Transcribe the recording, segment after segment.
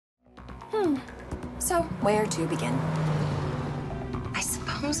So, where to begin? I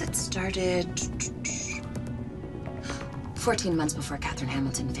suppose it started 14 months before Catherine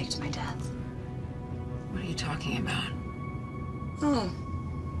Hamilton faked my death. What are you talking about? Oh,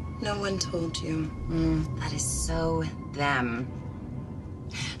 no one told you. That is so them.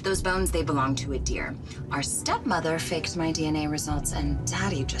 Those bones, they belong to a deer. Our stepmother faked my DNA results, and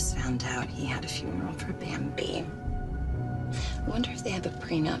Daddy just found out he had a funeral for Bambi. I wonder if they have a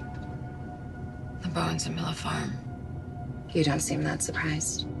prenup. The bones at Miller Farm. You don't seem that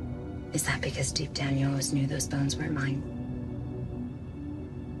surprised. Is that because deep down you always knew those bones weren't mine?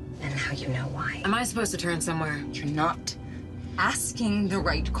 And now you know why. Am I supposed to turn somewhere? You're not asking the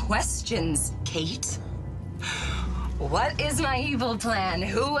right questions, Kate. What is my evil plan?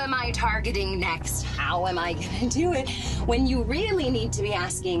 Who am I targeting next? How am I gonna do it? When you really need to be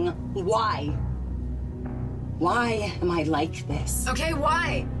asking, why? Why am I like this? Okay,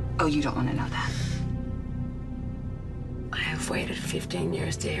 why? Oh, you don't want to know that. I have waited 15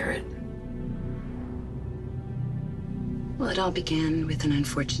 years to hear it. Well, it all began with an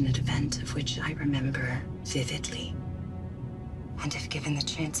unfortunate event of which I remember vividly. And if given the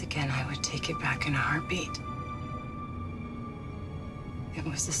chance again, I would take it back in a heartbeat. It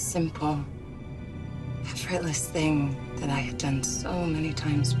was a simple, effortless thing that I had done so many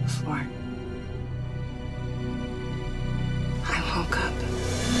times before. I woke up